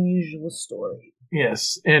not an unusual story.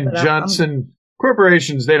 Yes, and but Johnson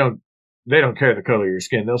corporations, they don't care the color of your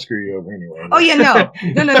skin. They'll screw you over anyway. Oh yeah, no.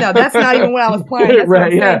 That's not even what I was playing. That's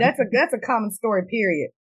right, yeah. That's a common story.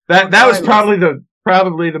 Period. That was probably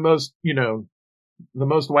the most the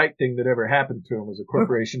most white thing that ever happened to him was a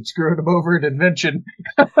corporation screwing him over an invention.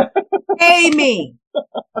 Pay me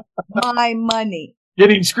my money.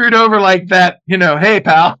 Getting screwed over like that, hey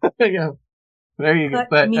pal, there you go.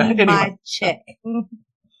 But me anyway, my check.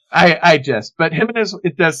 I jest. But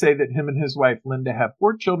it does say that him and his wife Linda have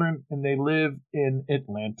 4 children, and they live in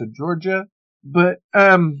Atlanta, Georgia. But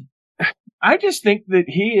I just think that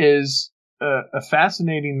he is a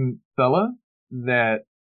fascinating fella. That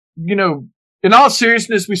in all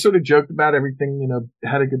seriousness, we sort of joked about everything.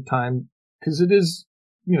 Had a good time because it is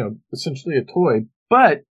essentially a toy.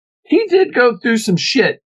 But he did go through some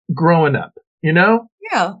shit growing up.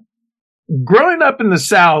 Yeah. Growing up in the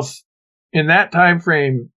South in that time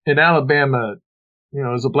frame in Alabama,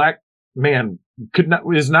 as a black man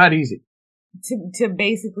is not easy. To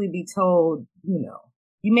basically be told,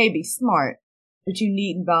 you may be smart, but you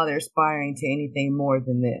needn't bother aspiring to anything more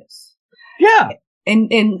than this. Yeah. And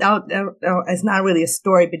it's not really a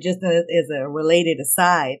story, but just as a related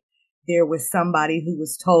aside, there was somebody who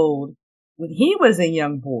was told when he was a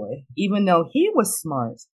young boy, even though he was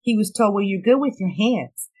smart, he was told, well, you're good with your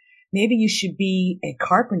hands. Maybe you should be a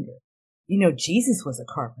carpenter. Jesus was a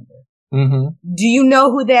carpenter. Mm-hmm. Do you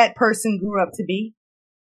know who that person grew up to be?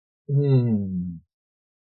 No,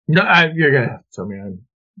 you're going to have to tell me.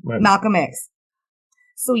 Malcolm X.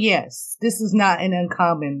 So yes, this is not an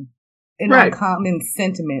uncommon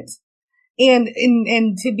sentiment. And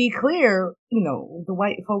to be clear, the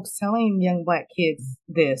white folks telling young black kids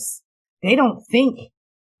this, they don't think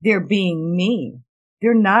they're being mean.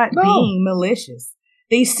 They're not being malicious.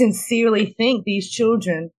 They sincerely think these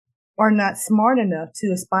children are not smart enough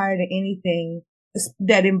to aspire to anything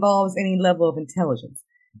that involves any level of intelligence.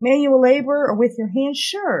 Manual labor or with your hands,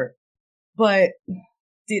 sure. But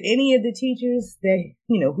did any of the teachers that,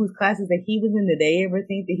 whose classes that he was in, did they ever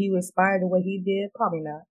think that he would aspire to what he did? Probably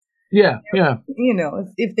not. Yeah, yeah.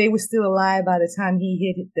 If they were still alive by the time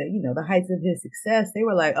he hit the heights of his success, they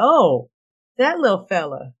were like, oh, that little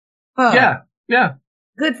fella. Huh. Yeah, yeah.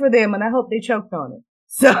 Good for them, and I hope they choked on it.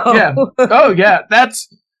 So yeah. Oh yeah, that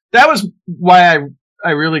was why I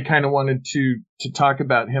really kind of wanted to talk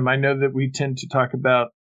about him. I know that we tend to talk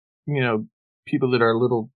about, people that are a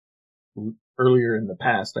little earlier in the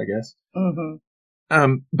past, I guess.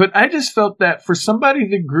 Mm-hmm. But I just felt that for somebody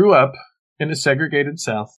that grew up in a segregated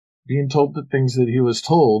South, being told the things that he was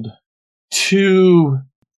told, to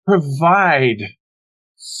provide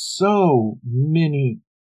so many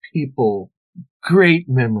people great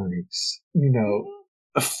memories,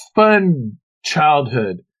 a fun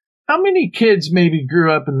childhood. How many kids maybe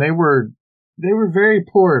grew up and they were very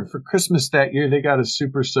poor. For Christmas that year, they got a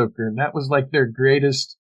Super Soaker, and that was like their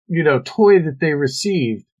greatest, toy that they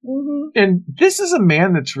received. Mm-hmm. And this is a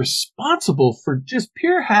man that's responsible for just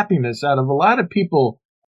pure happiness out of a lot of people.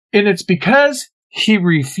 And it's because he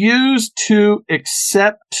refused to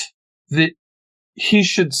accept that he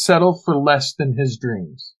should settle for less than his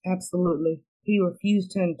dreams. Absolutely. He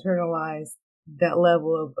refused to internalize that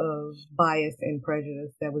level of bias and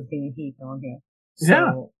prejudice that was being heaped on him.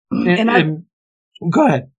 So, yeah. And go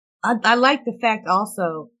ahead. I like the fact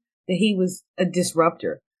also that he was a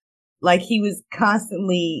disruptor. Like, he was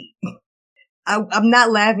constantly, I'm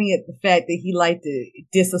not laughing at the fact that he liked to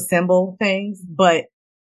disassemble things, but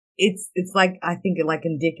it's like, I think it like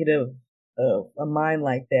indicative of a mind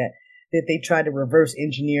like that they try to reverse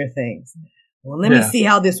engineer things. Well, let me see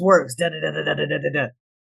how this works. Da, da, da, da, da, da, da, da.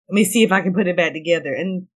 Let me see if I can put it back together.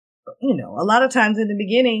 And, a lot of times in the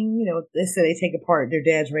beginning, they say they take apart their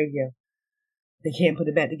dad's radio. They can't put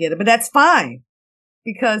it back together, but that's fine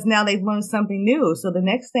because now they've learned something new. So the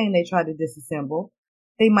next thing they try to disassemble,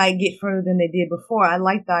 they might get further than they did before. I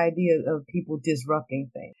like the idea of people disrupting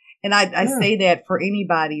things. And I say that for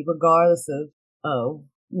anybody, regardless of,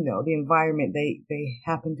 the environment they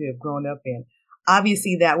happen to have grown up in.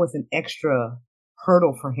 Obviously that was an extra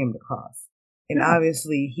hurdle for him to cross. And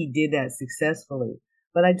obviously he did that successfully.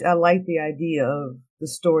 But I like the idea of the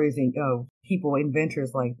stories of people,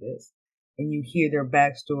 inventors like this. And you hear their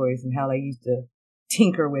backstories and how they used to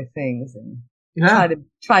tinker with things and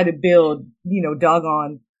try to build,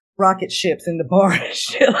 doggone rocket ships in the bar and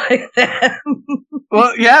shit like that.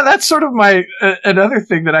 Well, yeah, that's sort of my another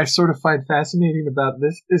thing that I sort of find fascinating about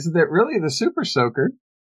this is that really the Super Soaker,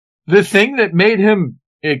 the thing that made him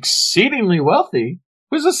exceedingly wealthy,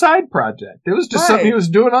 was a side project. It was just something he was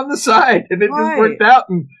doing on the side, and it just worked out.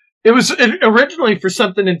 And it was originally for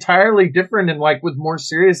something entirely different and like with more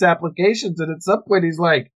serious applications. And at some point, he's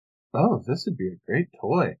like, "Oh, this would be a great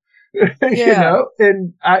toy."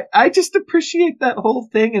 And I just appreciate that whole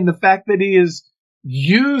thing and the fact that he has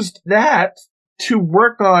used that to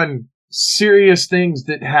work on serious things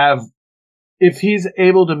that have, if he's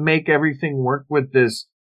able to make everything work with this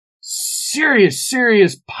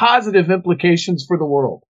serious positive implications for the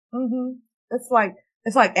world. Mm-hmm. It's like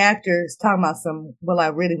actors talking about I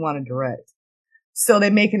really want to direct. So they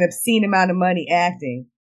make an obscene amount of money acting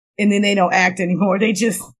and then they don't act anymore. They're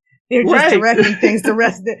just directing things the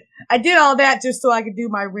rest of it. I did all that just so I could do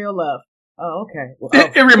my real love. Oh, okay. Well,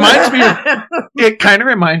 it reminds me it kind of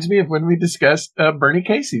reminds me of when we discussed Bernie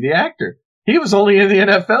Casey, the actor. He was only in the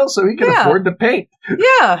NFL, so he could afford to paint.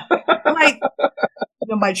 Yeah. Like,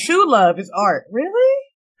 my true love is art.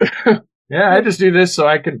 Really? Yeah, I just do this so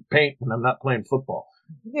I can paint when I'm not playing football.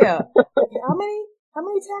 Yeah. How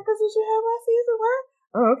many tackles did you have last season? What?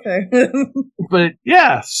 Oh, okay. But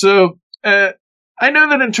yeah, so I know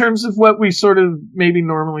that in terms of what we sort of maybe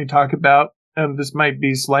normally talk about, this might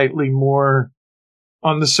be slightly more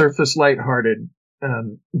on the surface lighthearted.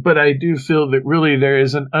 But I do feel that really there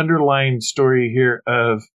is an underlying story here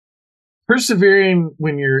of persevering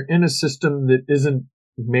when you're in a system that isn't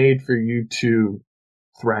made for you to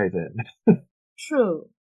thrive in. True.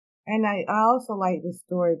 And I also like this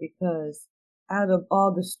story because out of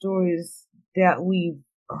all the stories that we've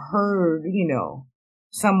heard,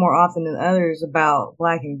 some more often than others about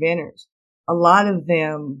Black inventors, a lot of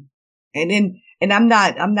them, and I'm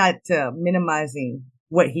not minimizing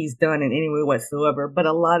what he's done in any way whatsoever, but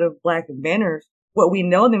a lot of Black inventors, what we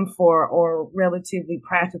know them for are relatively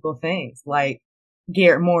practical things like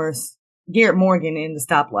Garrett Morgan in the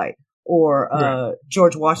stoplight or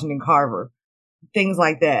George Washington Carver, things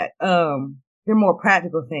like that. They're more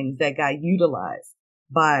practical things that got utilized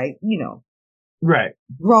by,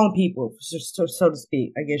 grown people, so to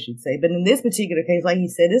speak, I guess you'd say. But in this particular case, like he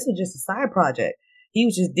said, this was just a side project. He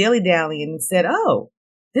was just dilly-dallying and said, "Oh,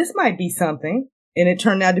 this might be something." And it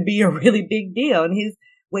turned out to be a really big deal. And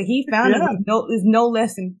what he found is no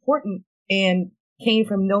less important and came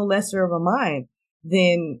from no lesser of a mind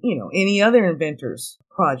than, any other inventor's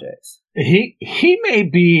projects. He may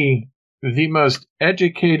be the most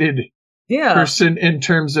educated person in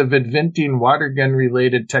terms of inventing water gun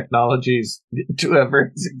related technologies to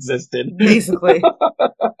ever existed. Basically.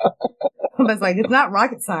 I was like, it's not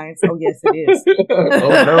rocket science. Oh, yes, it is. Oh,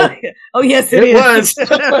 no. Oh, yes, it is. Was.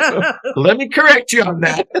 Let me correct you on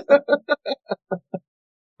that.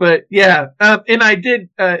 But yeah, and I did,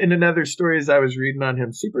 in another story as I was reading on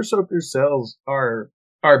him, Super Soaker sales are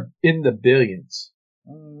in the billions.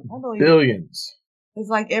 Billions. It's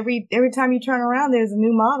like every time you turn around, there's a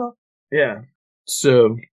new model. Yeah.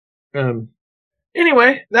 So,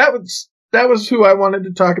 anyway, that was who I wanted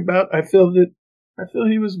to talk about. I feel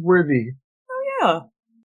he was worthy. Oh yeah,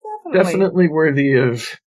 definitely worthy of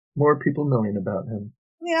more people knowing about him.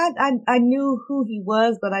 Yeah, I knew who he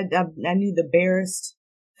was, but I knew the barest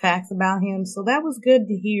facts about him, so that was good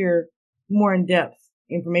to hear more in depth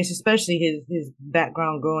information, especially his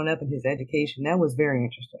background growing up and his education. That was very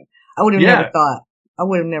interesting. I would have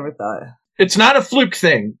never thought. It's not a fluke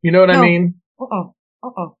thing. You know what I mean?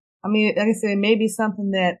 I mean, like I said, it may be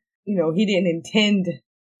something that, he didn't intend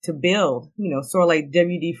to build, sort of like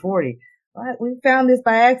WD-40. Right? We found this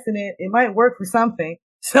by accident. It might work for something.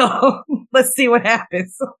 So let's see what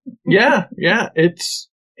happens. Yeah.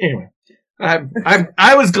 Anyway,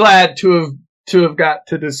 I was glad to have got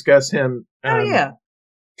to discuss him.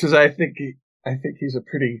 Because I think he's a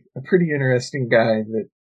pretty interesting guy that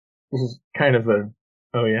was kind of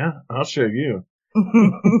oh yeah, I'll show you.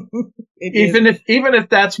 even if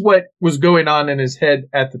that's what was going on in his head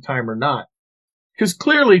at the time or not. Because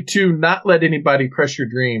clearly to not let anybody crush your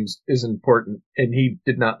dreams is important, and he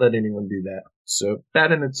did not let anyone do that. So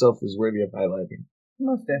that in itself is worthy of highlighting.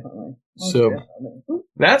 Most definitely.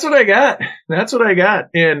 That's what I got.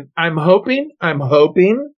 And I'm hoping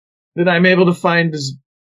that I'm able to find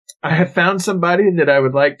I have found somebody that I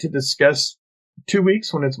would like to discuss 2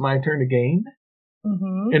 weeks when it's my turn again.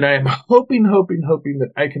 Mm-hmm. And I am hoping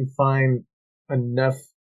that I can find enough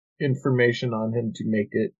information on him to make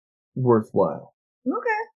it worthwhile.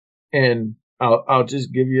 Okay. And I'll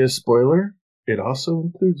just give you a spoiler. It also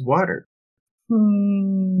includes water. But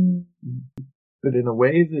in a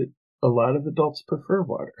way that a lot of adults prefer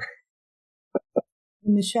water.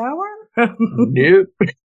 In the shower? Nope.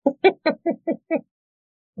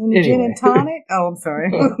 In gin and tonic? Oh, I'm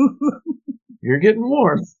sorry. You're getting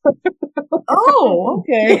warm. Oh,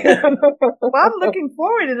 okay. Well, I'm looking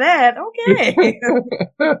forward to that. Okay.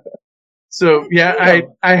 So, yeah,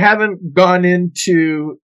 I haven't gone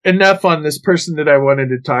into enough on this person that I wanted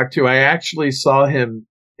to talk to. I actually saw him,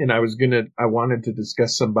 and I wanted to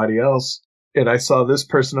discuss somebody else, and I saw this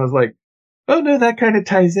person. I was like, oh no, that kind of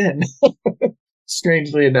ties in.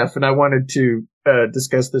 Strangely enough, and I wanted to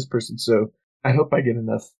discuss this person, so I hope I get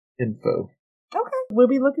enough info. Okay. We'll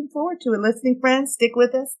be looking forward to it. Listening friends, stick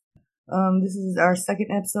with us. This is our second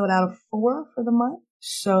episode out of 4 for the month.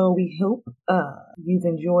 So we hope you've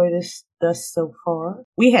enjoyed us thus so far.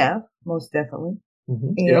 We have, most definitely.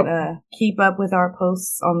 Mm-hmm. And keep up with our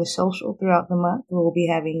posts on the social throughout the month. We'll be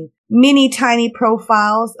having many tiny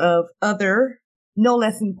profiles of other, no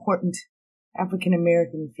less important African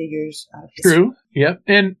American figures. True. Yep.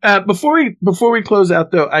 And before we close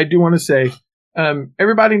out, though, I do want to say,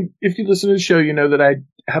 everybody, if you listen to the show, you know that I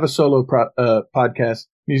have a solo podcast,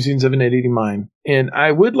 Musings of an 880 Mind. And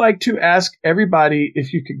I would like to ask everybody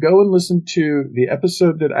if you could go and listen to the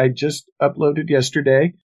episode that I just uploaded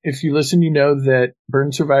yesterday. If you listen, you know that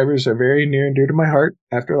burn survivors are very near and dear to my heart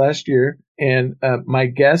after last year. And my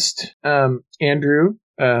guest, Andrew,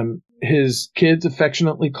 his kids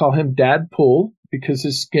affectionately call him Dadpool because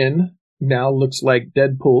his skin now looks like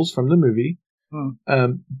Deadpool's from the movie.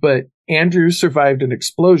 But Andrew survived an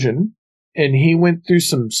explosion, and he went through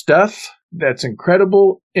some stuff that's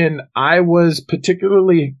incredible. And I was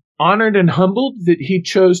particularly honored and humbled that he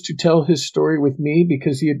chose to tell his story with me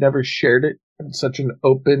because he had never shared it in such an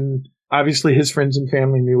open. Obviously, his friends and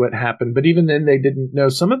family knew what happened, but even then, they didn't know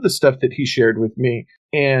some of the stuff that he shared with me.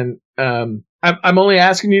 And I'm only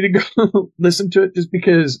asking you to go listen to it just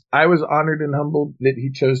because I was honored and humbled that he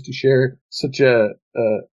chose to share such a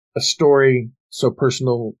story so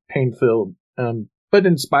personal, pain-filled, but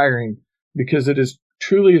inspiring, because it is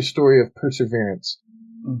truly a story of perseverance.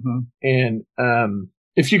 Mm-hmm. And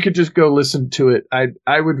if you could just go listen to it,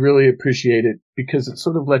 I would really appreciate it, because it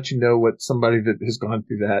sort of lets you know what somebody that has gone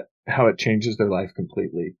through that, how it changes their life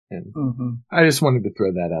completely. And I just wanted to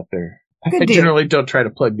throw that out there. I generally don't try to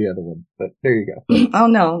plug the other one, but there you go. Oh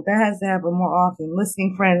no, that has to happen more often.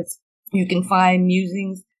 Listening friends, you can find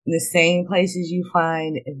Musings in the same places you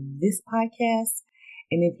find this podcast.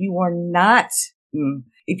 And if you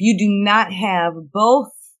do not have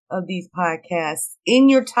both of these podcasts in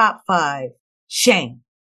your top 5, shame.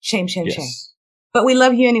 But we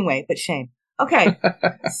love you anyway, but shame. Okay.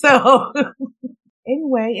 So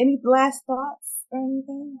anyway, any last thoughts or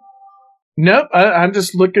anything? Nope. I'm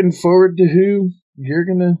just looking forward to who you're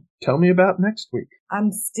going to tell me about next week. I've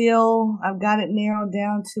got it narrowed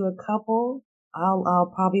down to a couple. I'll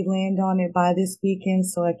probably land on it by this weekend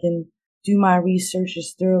so I can do my research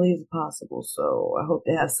as thoroughly as possible. So I hope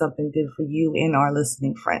to have something good for you and our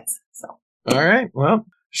listening friends. So. All right. Well,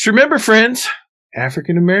 just remember, friends,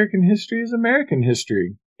 African American history is American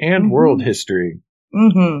history and world history.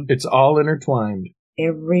 Mm-hmm. It's all intertwined.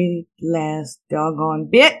 Every last doggone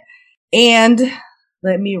bit. And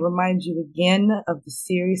let me remind you again of the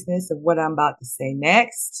seriousness of what I'm about to say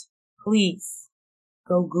next. Please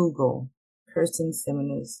go Google Kyrsten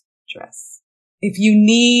Sinema's dress. If you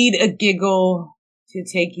need a giggle to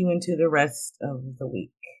take you into the rest of the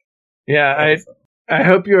week. Yeah, I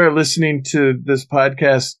hope you are listening to this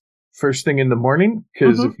podcast first thing in the morning,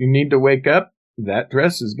 because if you need to wake up, that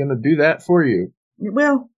dress is going to do that for you. It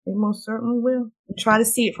will. It most certainly will. Try to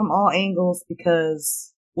see it from all angles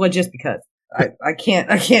because, well, just because. I can't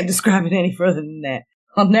describe it any further than that.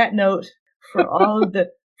 On that note, for all of the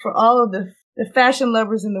fashion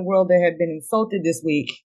lovers in the world that have been insulted this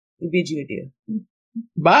week, we bid you adieu.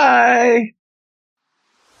 Bye.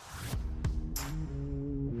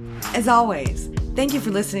 As always, thank you for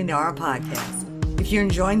listening to our podcast. If you're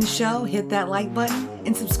enjoying the show, hit that like button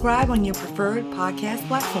and subscribe on your preferred podcast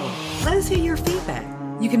platform. Let us hear your feedback.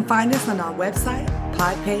 You can find us on our website,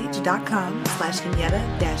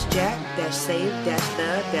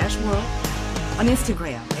 podpage.com/Kenyetta-Jack-Save-the-World, on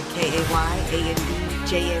Instagram at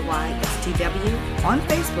KAYANDJAYSTW, on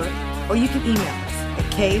Facebook, or you can email us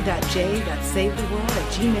at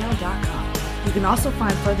k.j.savetheworld@gmail.com. You can also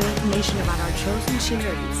find further information about our chosen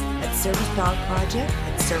charities at Service Dog Project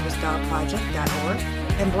at servicedogproject.org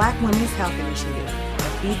and Black Women's Health Initiative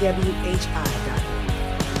at bwhi.org.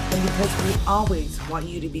 And because we always want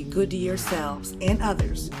you to be good to yourselves and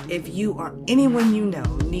others, if you or anyone you know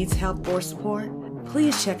needs help or support,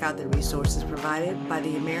 please check out the resources provided by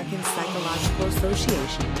the American Psychological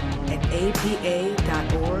Association at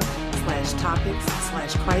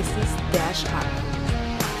apa.org/topics/crisis-hotline.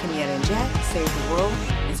 Kenyetta and Jack Save the World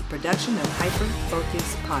is a production of Hyper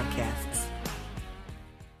Focus Podcasts.